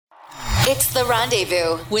It's The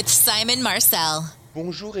Rendezvous with Simon Marcel.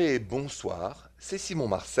 Bonjour et bonsoir. C'est Simon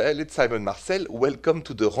Marcel. It's Simon Marcel. Welcome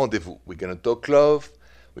to The Rendezvous. We're going to talk love.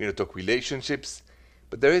 We're going to talk relationships.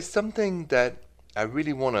 But there is something that I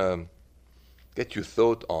really want to get your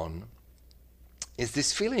thought on. Is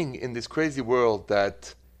this feeling in this crazy world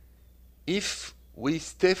that if we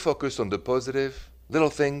stay focused on the positive, little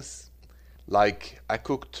things, like I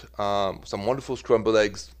cooked some wonderful scrambled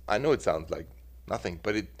eggs. I know it sounds like nothing,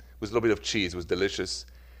 but it was a little bit of cheese. It was delicious.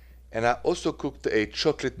 And I also cooked a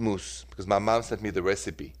chocolate mousse because my mom sent me the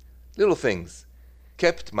recipe. Little things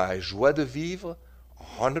kept my joie de vivre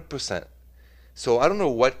 100%. So I don't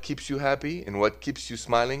know what keeps you happy and what keeps you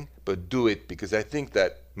smiling, but do it, because I think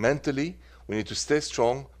that mentally we need to stay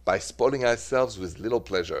strong by spoiling ourselves with little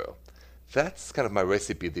pleasure. That's kind of my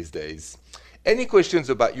recipe these days. Any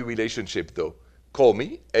questions about your relationship though? Call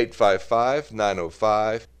me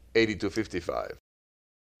 855-905-8255.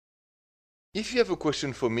 If you have a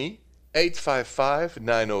question for me,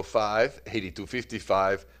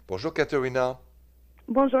 855-905-8255. Bonjour, Katerina.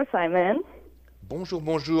 Bonjour, Simon. Bonjour,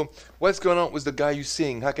 bonjour. What's going on with the guy you're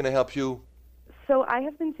seeing? How can I help you? So I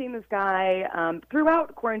have been seeing this guy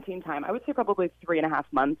throughout quarantine time. I would say probably 3.5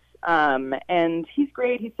 months. And he's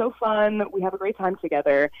great. He's so fun. We have a great time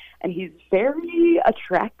together. And he's very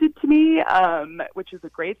attracted to me, which is a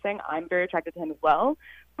great thing. I'm very attracted to him as well.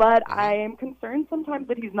 But I am concerned sometimes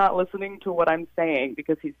that he's not listening to what I'm saying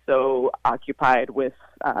because he's so occupied with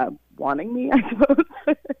wanting me, I suppose.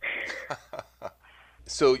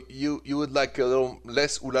 So you would like a little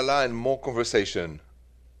less ooh la la and more conversation?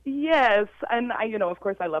 Yes, and of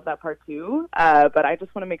course, I love that part too. But I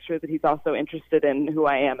just want to make sure that he's also interested in who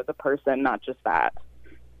I am as a person, not just that.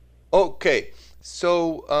 Okay,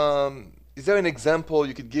 so is there an example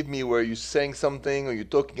you could give me where you're saying something or you're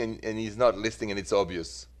talking and he's not listening and it's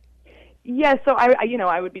obvious? Yeah, so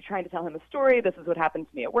I would be trying to tell him a story. This is what happened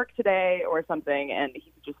to me at work today, or something, and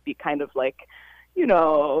he would just be kind of like,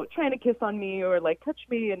 trying to kiss on me or like touch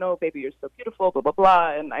me and, oh, baby, you're so beautiful, blah, blah,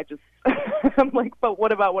 blah. And I just, I'm like, but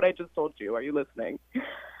what about what I just told you? Are you listening?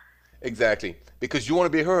 Exactly. Because you want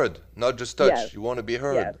to be heard, not just touch. Yes. You want to be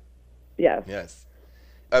heard. Yes. Yes.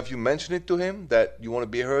 Have you mentioned it to him that you want to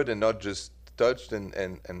be heard and not just touched and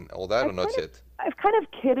all that, or not yet? I've kind of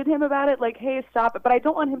kidded him about it, like, hey, stop it. But I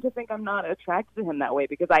don't want him to think I'm not attracted to him that way,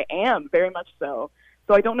 because I am, very much so.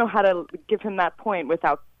 So I don't know how to give him that point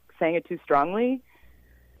without saying it too strongly.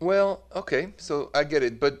 Well, okay, so I get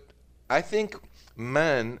it. But I think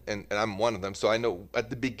men, and I'm one of them, so I know at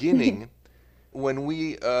the beginning, when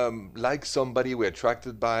we like somebody, we're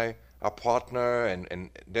attracted by our partner, and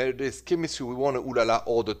there's chemistry, we want to ooh la la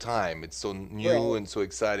all the time. It's so new and so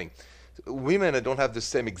exciting. Women don't have the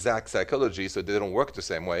same exact psychology, so they don't work the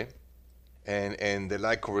same way. And they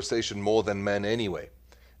like conversation more than men anyway.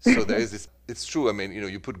 So there is this, it's true. I mean,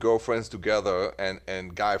 you put girlfriends together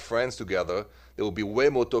and guy friends together, there will be way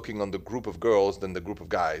more talking on the group of girls than the group of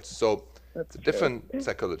guys. So it's a different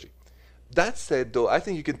psychology. That said, though, I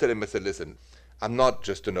think you can tell him, I said, listen, I'm not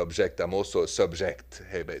just an object, I'm also a subject.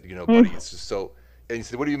 Hey, but, buddy, it's just so, and he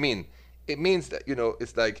said, what do you mean? It means that,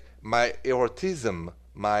 it's like my erotism,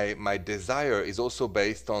 my desire is also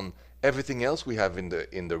based on everything else we have in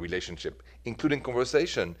the relationship, including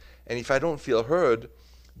conversation. And if I don't feel heard,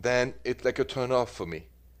 then it's like a turn off for me.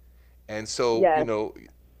 And so,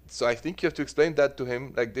 so I think you have to explain that to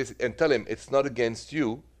him like this and tell him it's not against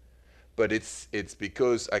you, but it's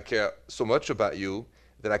because I care so much about you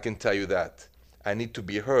that I can tell you that. I need to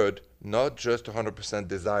be heard, not just 100%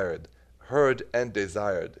 desired. Heard and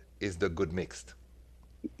desired is the good mixed.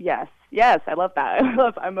 Yes, I love that.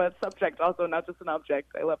 I'm a subject also, not just an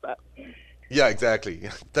object. I love that. Yeah, exactly.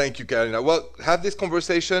 Thank you, Karina. Well, have this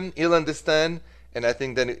conversation. He'll understand. And I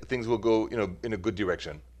think then things will go, in a good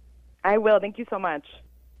direction. I will. Thank you so much.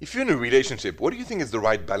 If you're in a relationship, what do you think is the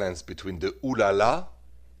right balance between the ooh la la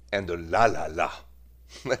and the la la la?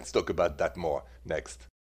 Let's talk about that more next.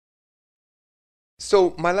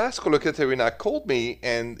 So my last caller, Katerina, called me,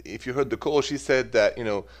 and if you heard the call, she said that,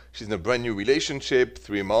 she's in a brand new relationship,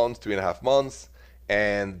 3.5 months,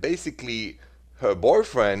 and basically her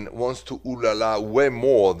boyfriend wants to ooh la la way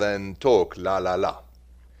more than talk la la la.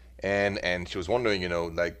 And she was wondering,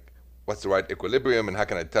 like, what's the right equilibrium and how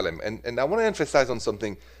can I tell him? And I want to emphasize on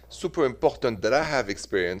something super important that I have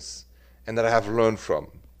experienced and that I have learned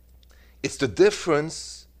from. It's the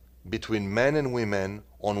difference between men and women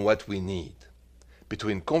on what we need,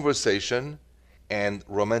 between conversation and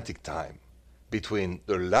romantic time, between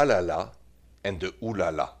the la la la and the ooh la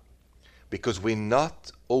la. Because we're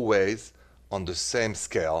not always on the same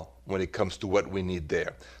scale when it comes to what we need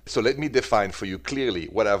there. So let me define for you clearly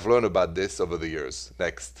what I've learned about this over the years.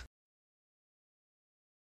 Next.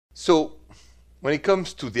 So, when it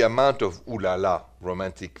comes to the amount of ooh la la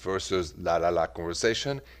romantic versus la la la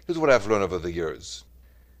conversation, here's what I've learned over the years.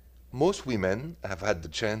 Most women have had the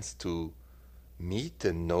chance to meet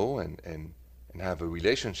and know and have a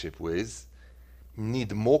relationship with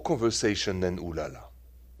need more conversation than ooh la la.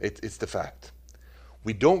 It's the fact.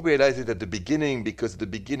 We don't realize it at the beginning because at the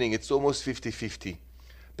beginning it's almost 50-50.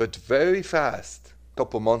 But very fast, a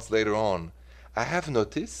couple months later on, I have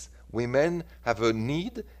noticed women have a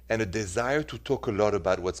need and a desire to talk a lot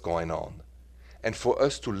about what's going on. And for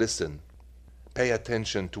us to listen, pay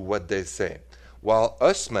attention to what they say. While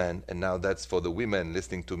us men, and now that's for the women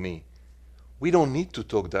listening to me, we don't need to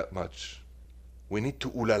talk that much. We need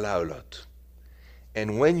to ooh la la a lot.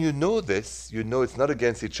 And when you know this, you know it's not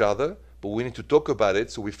against each other, but we need to talk about it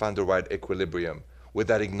so we find the right equilibrium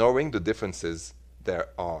without ignoring the differences there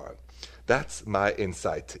are. That's my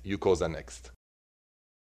insight. You calls are next.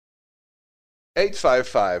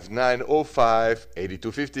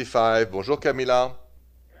 855-905-8255. Bonjour Camila.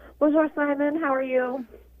 Bonjour, Simon. How are you?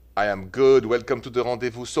 I am good. Welcome to the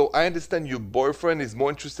rendezvous. So I understand your boyfriend is more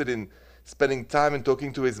interested in spending time and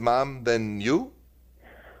talking to his mom than you?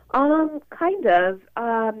 Kind of.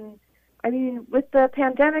 I mean, with the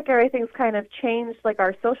pandemic, everything's kind of changed, like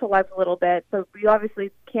our social lives a little bit. So we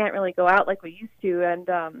obviously can't really go out like we used to.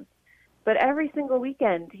 And but every single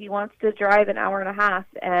weekend, he wants to drive an hour and a half,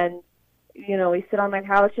 and we sit on my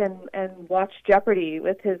couch and watch Jeopardy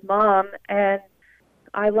with his mom. And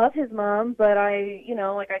I love his mom, but I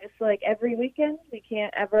just like every weekend we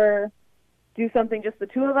can't ever do something just the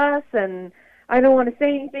two of us. And I don't want to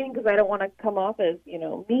say anything because I don't want to come off as,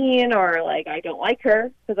 mean or like I don't like her,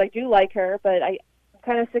 because I do like her, but I'm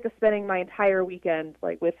kind of sick of spending my entire weekend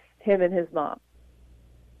like with him and his mom.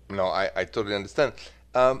 No, I totally understand.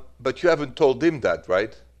 But you haven't told him that,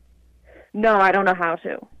 right? No, I don't know how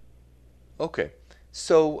to. Okay.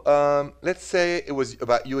 So let's say it was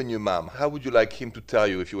about you and your mom. How would you like him to tell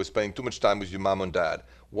you if you were spending too much time with your mom and dad?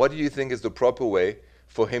 What do you think is the proper way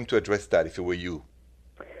for him to address that if it were you?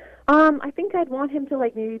 I think I'd want him to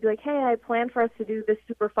maybe be like, hey, I planned for us to do this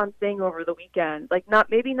super fun thing over the weekend. Like not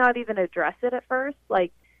even address it at first,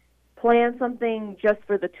 like plan something just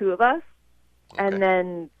for the two of us, Okay. and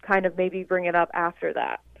then kind of maybe bring it up after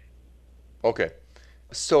that. Okay.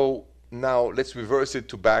 So now let's reverse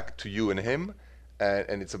it back to you and him,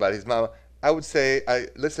 and it's about his mom. I would say, I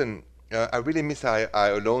really miss our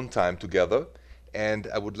alone time together, and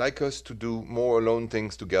I would like us to do more alone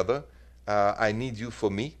things together. I need you for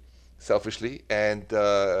me, selfishly, and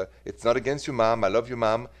it's not against your mom. I love your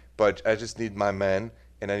mom, but I just need my man,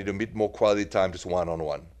 and I need a bit more quality time, just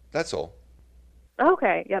one-on-one. That's all.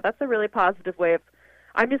 Okay, yeah, that's a really positive way of.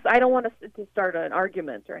 I don't want to start an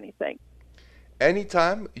argument or anything.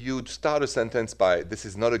 Anytime you start a sentence by, this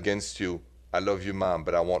is not against you, I love you, mom,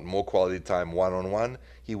 but I want more quality time one-on-one,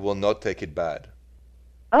 he will not take it bad.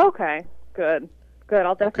 Okay, good.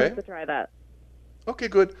 I'll definitely have Okay. to try that. Okay,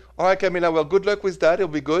 good. All right, Camila, well, good luck with that. It'll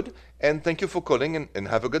be good. And thank you for calling, and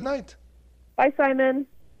have a good night. Bye, Simon.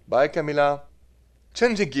 Bye, Camila.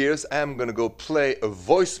 Changing gears, I'm going to go play a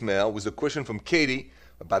voicemail with a question from Katie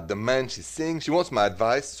about the man she's seeing. She wants my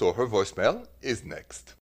advice, so her voicemail is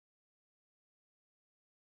next.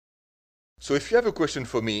 So if you have a question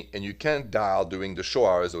for me and you can't dial during the show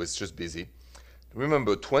hours or it's just busy,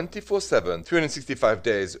 remember 24/7, 365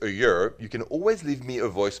 days a year, you can always leave me a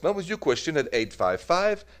voicemail with your question at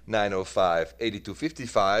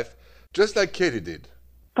 855-905-8255, just like Katie did.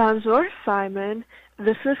 Bonjour, Simon.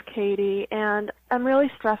 This is Katie, and I'm really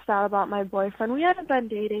stressed out about my boyfriend. We haven't been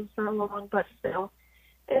dating for long, but still.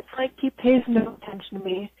 It's like he pays no attention to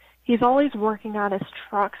me. He's always working on his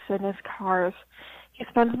trucks and his cars. He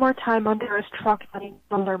spends more time under his truck than he's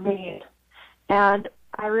under me. And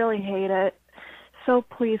I really hate it. So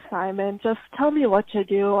please, Simon, just tell me what to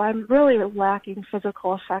do. I'm really lacking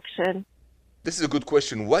physical affection. This is a good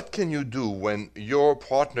question. What can you do when your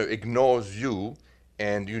partner ignores you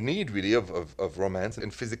and you need really of romance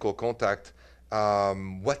and physical contact?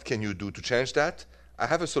 What can you do to change that? I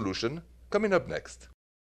have a solution coming up next.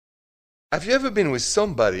 Have you ever been with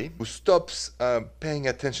somebody who stops paying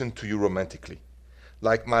attention to you romantically?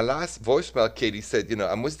 Like my last voicemail, Katie said,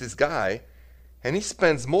 I'm with this guy and he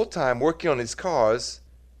spends more time working on his cars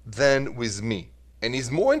than with me. And he's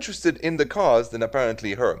more interested in the cars than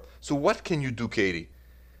apparently her. So what can you do, Katie?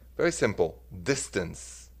 Very simple.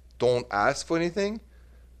 Distance. Don't ask for anything.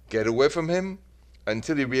 Get away from him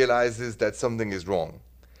until he realizes that something is wrong.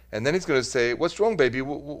 And then he's going to say, what's wrong, baby?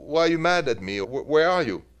 Why are you mad at me? Where are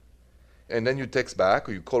you? And then you text back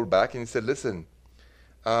or you call back and you say, listen,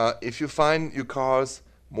 if you find your cars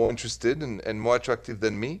more interested and more attractive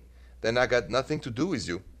than me, then I got nothing to do with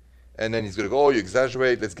you. And then he's going to go, oh, you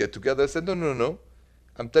exaggerate, let's get together. I said, no, no, no.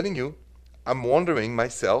 I'm telling you, I'm wondering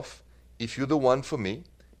myself if you're the one for me,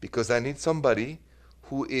 because I need somebody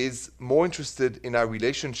who is more interested in our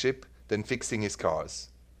relationship than fixing his cars.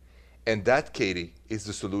 And that, Katie, is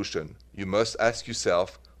the solution. You must ask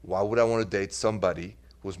yourself, why would I want to date somebody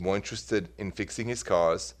who's more interested in fixing his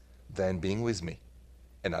cars than being with me?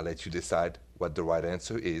 And I'll let you decide what the right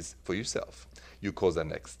answer is for yourself. You call that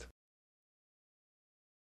next.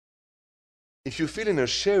 If you feel in a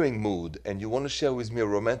sharing mood and you want to share with me a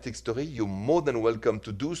romantic story, you're more than welcome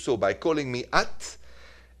to do so by calling me at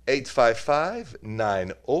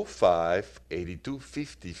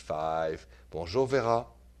 855-905-8255. Bonjour, Vera.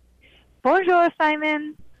 Bonjour,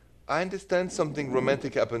 Simon. I understand something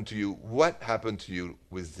romantic happened to you. What happened to you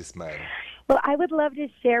with this man? Well, I would love to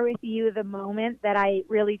share with you the moment that I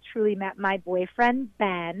really truly met my boyfriend,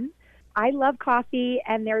 Ben. I love coffee,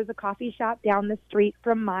 and there's a coffee shop down the street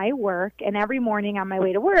from my work. And every morning on my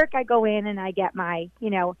way to work, I go in and I get my,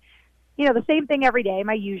 the same thing every day,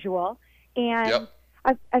 my usual. And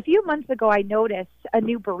a few months ago, I noticed a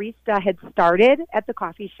new barista had started at the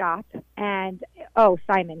coffee shop. And, oh,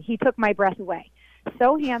 Simon, he took my breath away.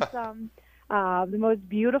 So handsome, the most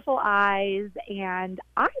beautiful eyes. And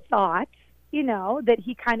I thought, that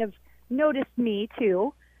he kind of noticed me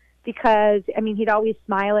too, because, he'd always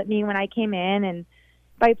smile at me when I came in. And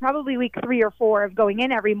by probably week 3 or 4 of going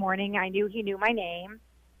in every morning, I knew he knew my name.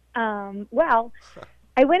 Well,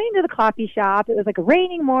 I went into the coffee shop. It was like a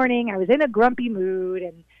raining morning. I was in a grumpy mood,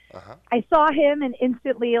 and I saw him and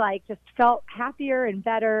instantly just felt happier and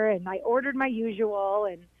better. And I ordered my usual,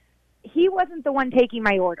 and he wasn't the one taking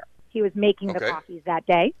my order. He was making the coffees that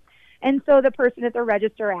day. And so the person at the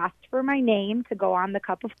register asked for my name to go on the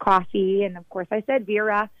cup of coffee. And of course I said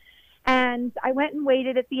Vera. And I went and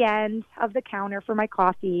waited at the end of the counter for my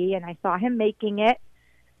coffee, and I saw him making it.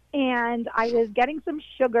 And I was getting some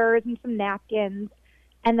sugars and some napkins.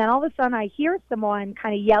 And then all of a sudden I hear someone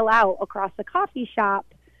kind of yell out across the coffee shop.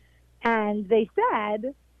 And they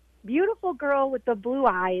said, beautiful girl with the blue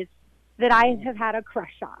eyes that I have had a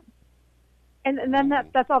crush on. And then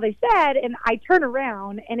that's all they said. And I turn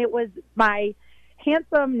around, and it was my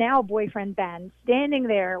handsome now boyfriend, Ben, standing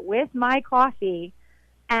there with my coffee.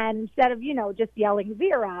 And instead of, just yelling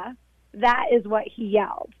Vera, that is what he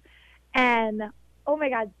yelled. And, oh, my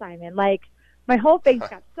God, Simon, my whole face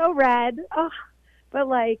got so red. Oh, but,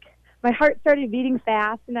 my heart started beating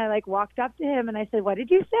fast. And I, walked up to him, and I said, what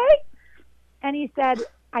did you say? And he said,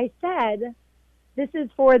 I said, this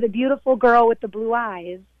is for the beautiful girl with the blue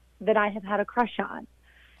eyes that I have had a crush on.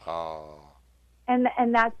 Oh. And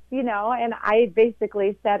that's, and I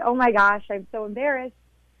basically said, oh my gosh, I'm so embarrassed.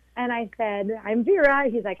 And I said, I'm Vera.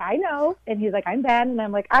 He's like, I know. And he's like, I'm Ben. And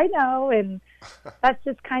I'm like, I know. And that's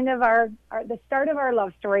just kind of the start of our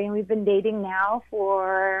love story. And we've been dating now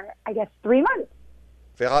for, I guess, 3 months.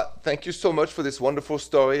 Vera, thank you so much for this wonderful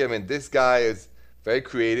story. This guy is very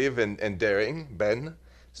creative and daring, Ben.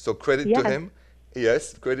 So credit to him.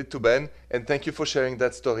 Yes, credit to Ben, and thank you for sharing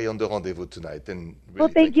that story on the rendezvous tonight. And really, well,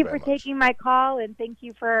 thank you for taking my call, and thank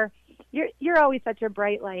you for you're always such a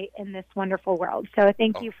bright light in this wonderful world. So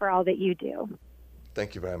thank you for all that you do.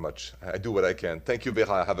 Thank you very much. I do what I can. Thank you,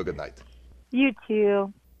 Vera. Have a good night. You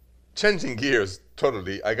too. Changing gears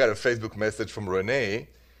totally. I got a Facebook message from Renee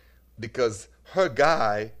because her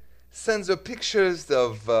guy sends her pictures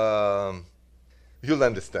of. You'll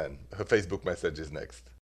understand. Her Facebook message is next.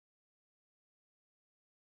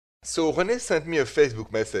 So Renee sent me a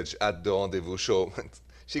Facebook message at the Rendezvous show.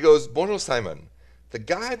 She goes, Bonjour Simon. The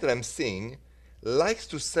guy that I'm seeing likes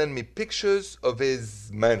to send me pictures of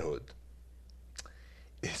his manhood.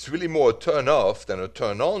 It's really more a turn off than a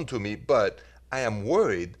turn on to me, but I am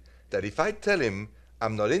worried that if I tell him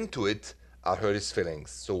I'm not into it, I'll hurt his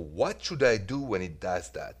feelings. So what should I do when he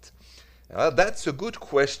does that? Well, that's a good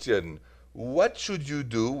question. What should you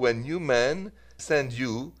do when your man sends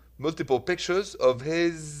you multiple pictures of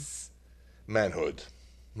his manhood?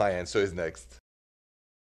 My answer is next.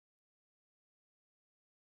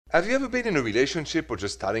 Have you ever been in a relationship or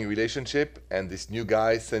just starting a relationship and this new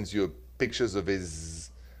guy sends you pictures of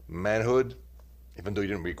his manhood, even though you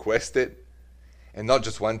didn't request it? And not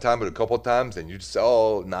just one time, but a couple times, and you just say,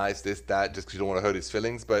 oh, nice, this, that, just because you don't want to hurt his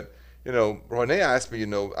feelings. But, Renee asked me,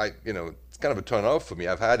 it's kind of a turn off for me.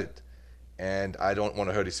 I've had it. And I don't want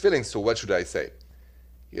to hurt his feelings, so what should I say?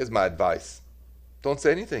 Here's my advice. Don't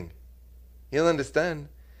say anything. He'll understand.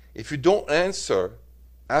 If you don't answer,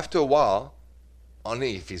 after a while,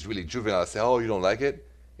 only if he's really juvenile, say, oh, you don't like it?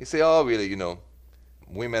 You say, oh, really,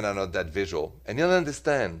 women are not that visual. And he'll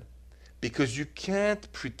understand. Because you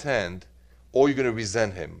can't pretend or you're going to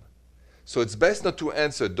resent him. So it's best not to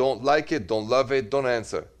answer. Don't like it, don't love it, don't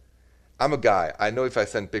answer. I'm a guy. I know if I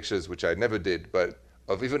send pictures, which I never did, but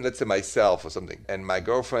of even, let's say, myself or something, and my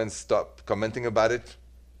girlfriend stop commenting about it,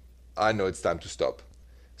 I know it's time to stop.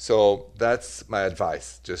 So that's my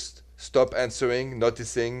advice. Just stop answering,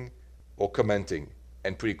 noticing, or commenting.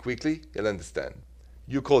 And pretty quickly, you'll understand.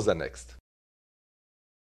 Your calls are next.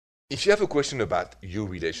 If you have a question about your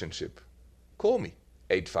relationship, call me.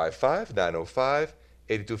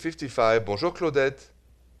 855-905-8255. Bonjour, Claudette.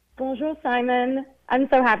 Bonjour, Simon. I'm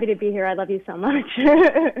so happy to be here. I love you so much.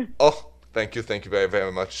 Oh, thank you very,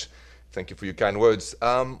 very much. Thank you for your kind words.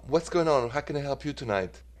 What's going on? How can I help you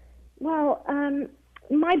tonight? Well,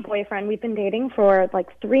 my boyfriend, we've been dating for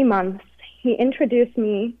like 3 months. He introduced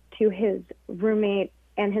me to his roommate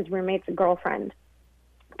and his roommate's girlfriend.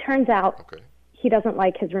 Turns out he doesn't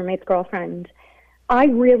like his roommate's girlfriend. I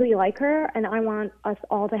really like her, and I want us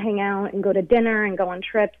all to hang out and go to dinner and go on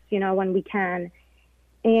trips, when we can.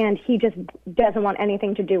 And he just doesn't want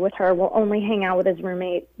anything to do with her. We'll only hang out with his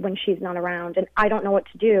roommate when she's not around. And I don't know what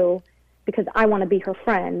to do because I want to be her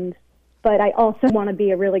friend, but I also want to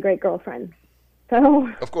be a really great girlfriend. So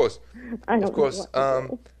of course, I don't of course.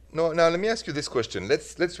 know No, now let me ask you this question.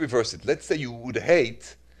 Let's reverse it. Let's say you would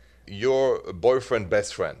hate your boyfriend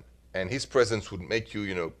best friend, and his presence would make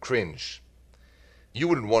you, cringe. You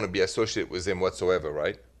wouldn't want to be associated with him whatsoever,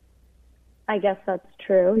 right? I guess that's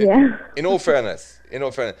true, yeah. In all fairness,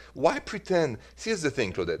 why pretend? See, here's the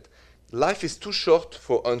thing, Claudette. Life is too short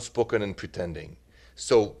for unspoken and pretending.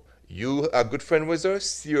 So you are a good friend with her,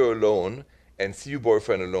 see her alone, and see your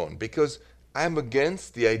boyfriend alone. Because I'm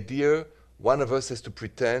against the idea one of us has to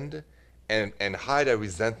pretend and hide our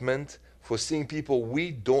resentment for seeing people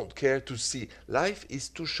we don't care to see. Life is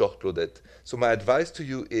too short, Claudette. So my advice to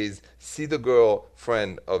you is see the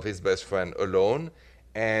girlfriend of his best friend alone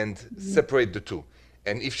and separate the two.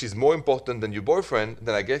 And if she's more important than your boyfriend,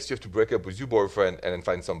 then I guess you have to break up with your boyfriend and then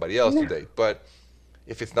find somebody else to date. But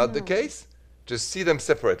if it's not the case, just see them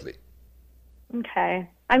separately. Okay.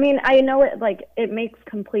 I mean, I know it makes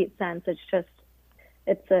complete sense. It's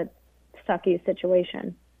a sucky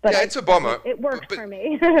situation. But yeah, it's a bummer. It worked for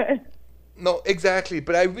me. No, exactly.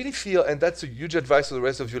 But I really feel, and that's a huge advice for the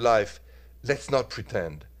rest of your life, let's not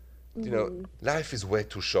pretend. Life is way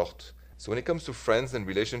too short. So when it comes to friends and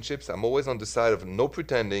relationships, I'm always on the side of no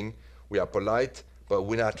pretending. We are polite, but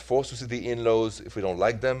we're not forced to see the in-laws if we don't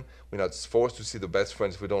like them. We're not forced to see the best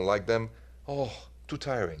friends if we don't like them. Oh, too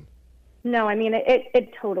tiring. No, I mean,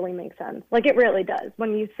 it totally makes sense. Like, it really does.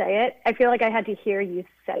 When you say it, I feel like I had to hear you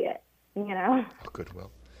say it, Oh, good.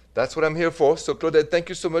 Well, that's what I'm here for. So, Claudette, thank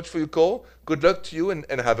you so much for your call. Good luck to you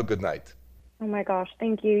and have a good night. Oh, my gosh.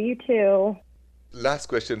 Thank you. You too. Last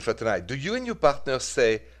question for tonight. Do you and your partner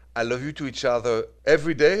say, I love you to each other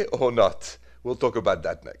every day or not? We'll talk about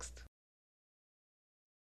that next.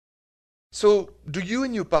 So, do you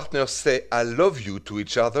and your partner say, I love you to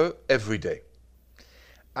each other every day?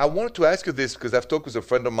 I wanted to ask you this because I've talked with a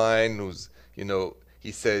friend of mine who's,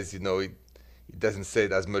 he says, he doesn't say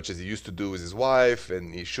it as much as he used to do with his wife,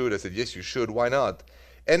 and he should. I said, yes, you should. Why not?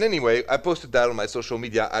 And anyway, I posted that on my social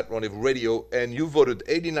media at Rendezvous Radio, and you voted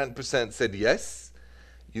 89% said yes.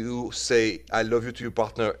 You say, I love you to your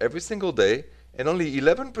partner every single day, and only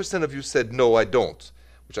 11% of you said, no, I don't,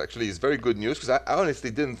 which actually is very good news, because I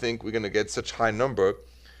honestly didn't think we're going to get such a high number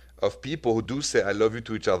of people who do say, I love you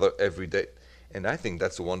to each other every day. And I think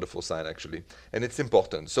that's a wonderful sign, actually, and it's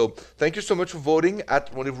important. So thank you so much for voting at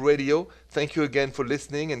Rendezvous Radio. Thank you again for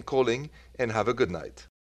listening and calling, and have a good night.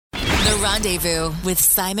 The Rendezvous with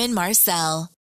Simon Marcel.